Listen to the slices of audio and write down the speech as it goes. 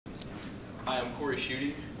Hi, I'm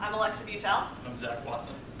Cory. I'm Alexa Butel. I'm Zach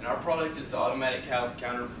Watson. And our product is the automatic kayak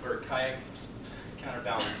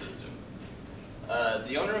counterbalance system.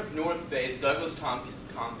 The owner of North Face, Douglas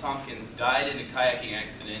Tompkins, died in a kayaking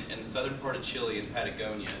accident in the southern part of Chile in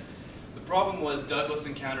Patagonia. The problem was Douglas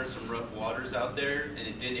encountered some rough waters out there, and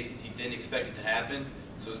he didn't expect it to happen.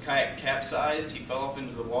 So his kayak capsized, he fell off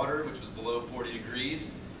into the water, which was below 40 degrees,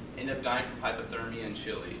 ended up dying from hypothermia in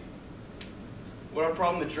Chile. What our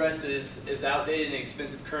problem addresses is outdated and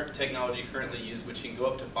expensive current technology currently used, which can go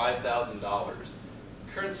up to $5,000.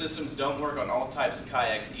 Current systems don't work on all types of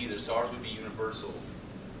kayaks either, so ours would be universal.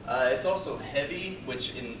 It's also heavy,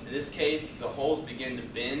 which in this case, the holes begin to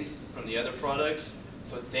bend from the other products,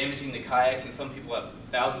 so it's damaging the kayaks, and some people have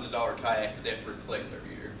thousands of dollar kayaks that they have to replace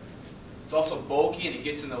every year. It's also bulky and it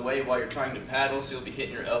gets in the way while you're trying to paddle, so you'll be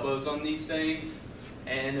hitting your elbows on these things.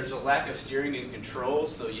 And there's a lack of steering and control,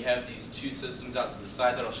 so you have these two systems out to the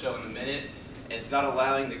side that I'll show in a minute, and it's not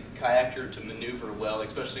allowing the kayaker to maneuver well,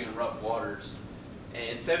 especially in rough waters.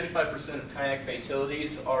 And 75% of kayak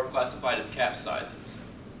fatalities are classified as capsizes.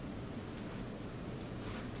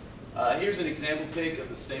 Here's an example pic of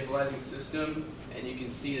the stabilizing system, and you can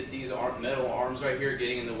see that these metal arms right here are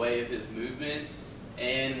getting in the way of his movement.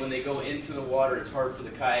 And when they go into the water, it's hard for the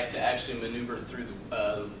kayak to actually maneuver through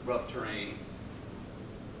the rough terrain.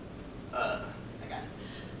 Okay.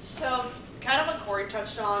 So, kind of what Cory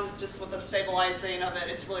touched on, just with the stabilizing of it,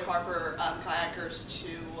 it's really hard for kayakers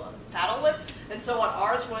to paddle with. And so what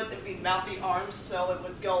ours was, if we mount the arms, so it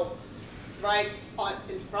would go right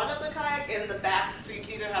in front of the kayak and the back, so you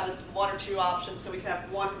can either have the one or two options, so we can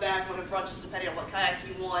have one back, one in front, just depending on what kayak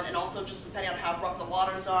you want, and also just depending on how rough the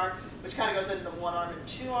waters are, which kind of goes into the one arm and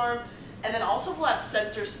two arm. And then also we'll have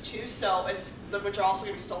sensors too, so which are also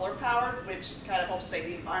going to be solar powered, which kind of helps save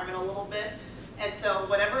the environment a little bit. And so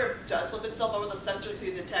whenever it does flip itself over, the sensor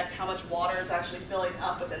can detect how much water is actually filling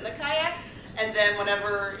up within the kayak. And then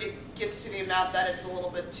whenever it gets to the amount that it's a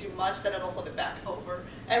little bit too much, then it'll flip it back over.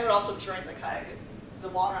 And it would also drain the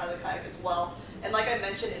water out of the kayak as well. And like I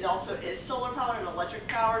mentioned, it also is solar powered and electric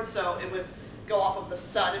powered, so it would go off of the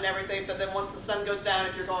sun and everything. But then once the sun goes down,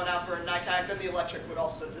 if you're going out for a night kayak, then the electric would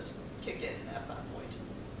also just kick in at that point.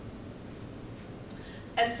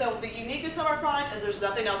 And so the uniqueness of our product is there's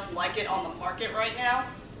nothing else like it on the market right now,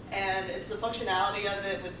 and it's the functionality of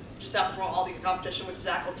it would just outperform all the competition, which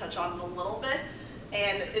Zach will touch on in a little bit.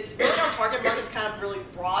 And it's really, our target market's kind of really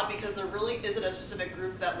broad because there really isn't a specific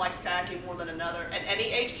group that likes kayaking more than another, and any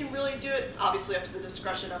age can really do it, obviously up to the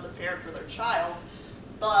discretion of the parent for their child.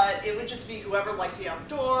 But it would just be whoever likes the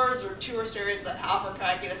outdoors or tourist areas that offer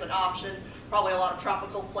kayaking as an option, probably a lot of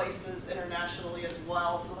tropical places internationally as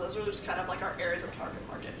well. So those are just kind of like our areas of target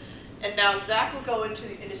market. And now Zach will go into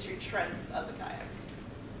the industry trends of the kayak.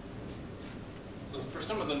 So for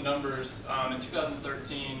some of the numbers, in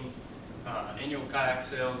 2013, annual kayak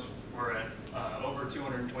sales were at over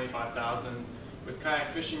 225,000, with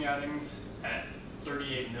kayak fishing outings at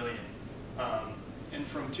 38 million. And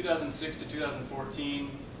from 2006 to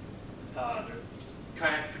 2014, the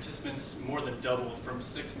kayak participants more than doubled from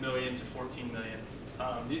 6 million to 14 million.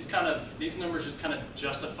 These numbers just kind of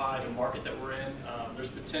justify the market that we're in. There's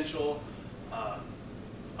potential.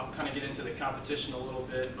 I'll kind of get into the competition a little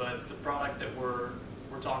bit, but the product that we're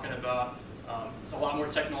talking about, it's a lot more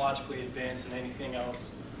technologically advanced than anything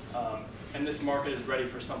else. And this market is ready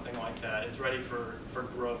for something like that. It's ready for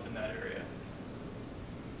growth in that area.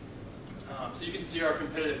 So you can see our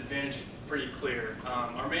competitive advantage is pretty clear.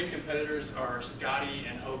 Our main competitors are Scotty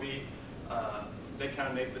and Hobie. They kind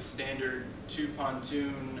of make the standard two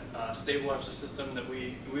pontoon stabilizer system that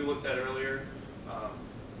we looked at earlier.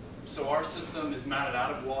 So our system is mounted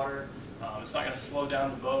out of water. It's not going to slow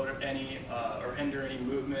down the boat or hinder any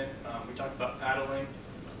movement. We talked about paddling.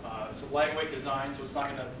 It's a lightweight design, so it's not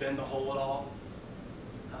going to bend the hull at all.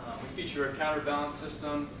 We feature a counterbalance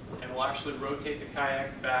system, and we'll actually rotate the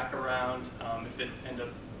kayak back around if it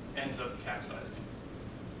ends up capsizing.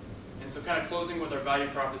 And so kind of closing with our value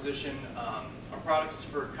proposition, our product is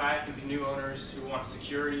for kayak and canoe owners who want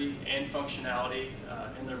security and functionality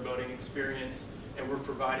in their boating experience, and we're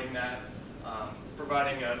providing that,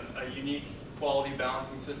 providing a unique quality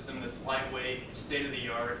balancing system that's lightweight,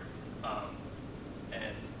 state-of-the-art,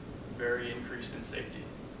 and very increased in safety.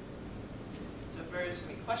 So if there's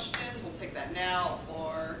any questions, we'll take that now,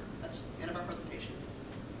 or that's the end of our presentation.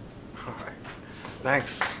 All right.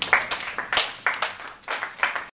 Thanks.